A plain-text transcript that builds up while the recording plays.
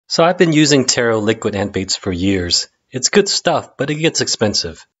So I've been using Taro liquid ant baits for years. It's good stuff, but it gets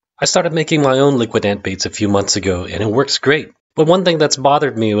expensive. I started making my own liquid ant baits a few months ago, and it works great. But one thing that's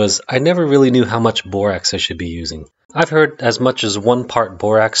bothered me was I never really knew how much borax I should be using. I've heard as much as 1 part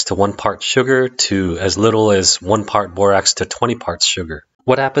borax to 1 part sugar to as little as 1 part borax to 20 parts sugar.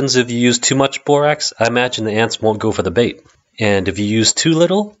 What happens if you use too much borax? I imagine the ants won't go for the bait. And if you use too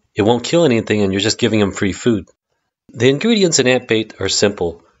little, it won't kill anything and you're just giving them free food. The ingredients in ant bait are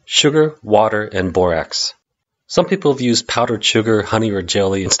simple: sugar, water, and borax. Some people have used powdered sugar, honey, or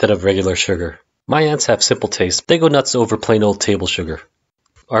jelly instead of regular sugar. My ants have simple taste. They go nuts over plain old table sugar.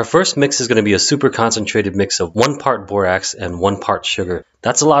 Our first mix is going to be a super concentrated mix of 1 part borax and 1 part sugar.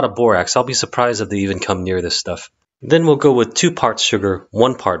 That's a lot of borax. I'll be surprised if they even come near this stuff. Then we'll go with 2 parts sugar,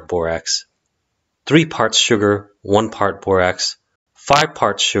 1 part borax, 3 parts sugar, 1 part borax, 5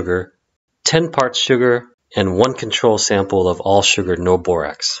 parts sugar, 10 parts sugar, and 1 control sample of all sugar, no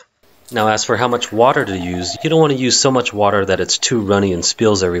borax. Now as for how much water to use, you don't want to use so much water that it's too runny and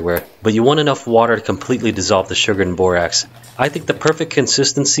spills everywhere, but you want enough water to completely dissolve the sugar and borax. I think the perfect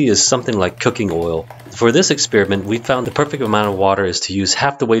consistency is something like cooking oil. For this experiment, we found the perfect amount of water is to use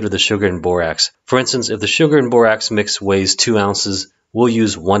half the weight of the sugar and borax. For instance, if the sugar and borax mix weighs 2 ounces, we'll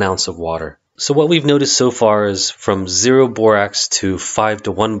use 1 ounce of water. So what we've noticed so far is from 0 borax to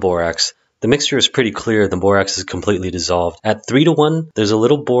 5:1 borax, the mixture is pretty clear. The borax is completely dissolved. At 3:1, there's a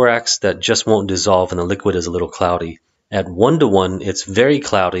little borax that just won't dissolve and the liquid is a little cloudy. At 1:1, it's very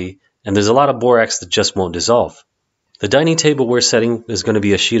cloudy and there's a lot of borax that just won't dissolve. The dining table we're setting is going to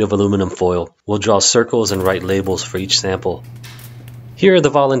be a sheet of aluminum foil. We'll draw circles and write labels for each sample. Here are the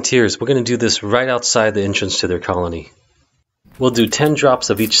volunteers. We're going to do this right outside the entrance to their colony. We'll do 10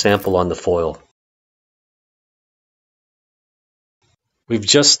 drops of each sample on the foil. We've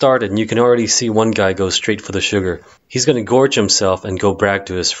just started and you can already see one guy go straight for the sugar. He's going to gorge himself and go brag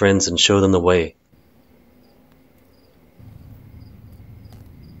to his friends and show them the way.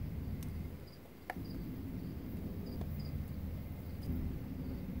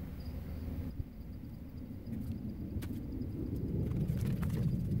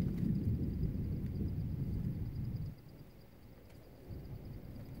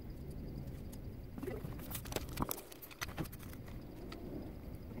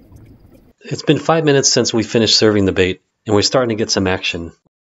 It's been 5 minutes since we finished serving the bait, and we're starting to get some action.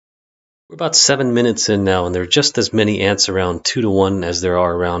 We're about 7 minutes in now, and there are just as many ants around 2:1 as there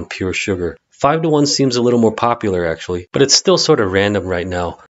are around pure sugar. 5:1 seems a little more popular actually, but it's still sort of random right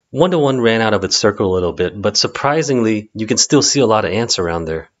now. 1:1 ran out of its circle a little bit, but surprisingly, you can still see a lot of ants around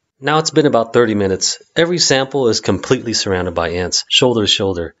there. Now it's been about 30 minutes. Every sample is completely surrounded by ants, shoulder to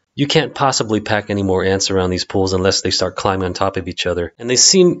shoulder. You can't possibly pack any more ants around these pools unless they start climbing on top of each other. And they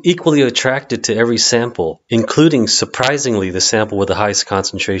seem equally attracted to every sample, including, surprisingly, the sample with the highest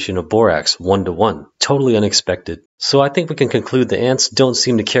concentration of borax, 1:1. Totally unexpected. So I think we can conclude the ants don't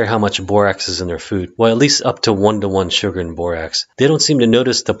seem to care how much borax is in their food. Well, at least up to 1:1 sugar and borax. They don't seem to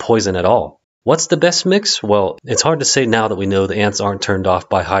notice the poison at all. What's the best mix? Well, it's hard to say now that we know the ants aren't turned off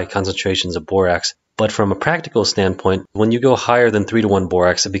by high concentrations of borax. But from a practical standpoint, when you go higher than 3:1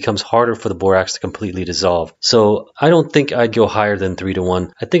 borax, it becomes harder for the borax to completely dissolve. So I don't think I'd go higher than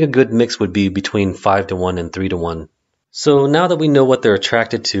 3:1. I think a good mix would be between 5:1 and 3:1. So now that we know what they're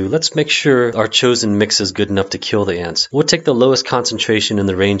attracted to, let's make sure our chosen mix is good enough to kill the ants. We'll take the lowest concentration in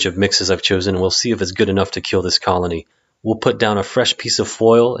the range of mixes I've chosen and we'll see if it's good enough to kill this colony. We'll put down a fresh piece of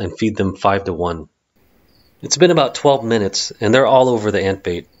foil and feed them 5:1. It's been about 12 minutes, and they're all over the ant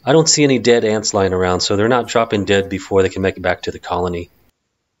bait. I don't see any dead ants lying around, so they're not dropping dead before they can make it back to the colony.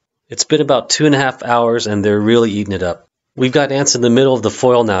 It's been about 2.5 hours, and they're really eating it up. We've got ants in the middle of the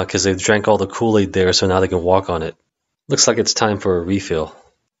foil now because they've drank all the Kool-Aid there, so now they can walk on it. Looks like it's time for a refill.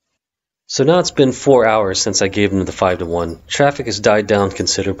 So now it's been 4 hours since I gave them the 5:1. Traffic has died down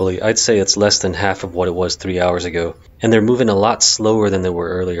considerably. I'd say it's less than half of what it was 3 hours ago, and they're moving a lot slower than they were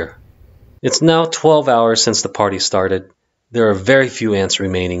earlier. It's now 12 hours since the party started. There are very few ants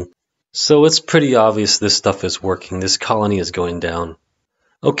remaining. So it's pretty obvious this stuff is working. This colony is going down.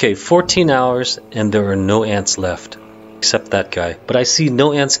 Okay, 14 hours and there are no ants left. Except that guy. But I see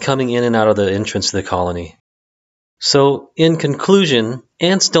no ants coming in and out of the entrance to the colony. So, in conclusion,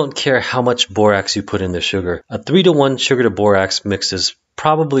 ants don't care how much borax you put in the sugar. A 3:1 sugar to borax mix is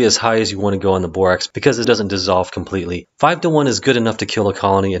probably as high as you want to go on the borax because it doesn't dissolve completely. 5:1 is good enough to kill a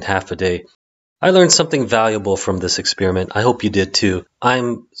colony in half a day. I learned something valuable from this experiment. I hope you did too.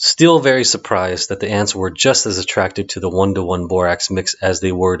 I'm still very surprised that the ants were just as attracted to the 1:1 borax mix as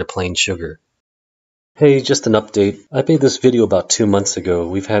they were to plain sugar. Hey, just an update. I made this video about 2 months ago.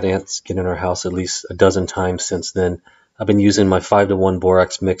 We've had ants get in our house at least a dozen times since then. I've been using my 5-to-1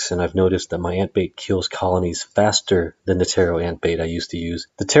 borax mix, and I've noticed that my ant bait kills colonies faster than the taro ant bait I used to use.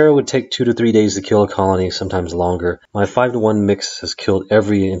 The taro would take 2 to 3 days to kill a colony, sometimes longer. My 5-to-1 mix has killed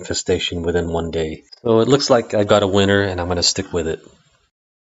every infestation within 1 day. So it looks like I got a winner, and I'm going to stick with it.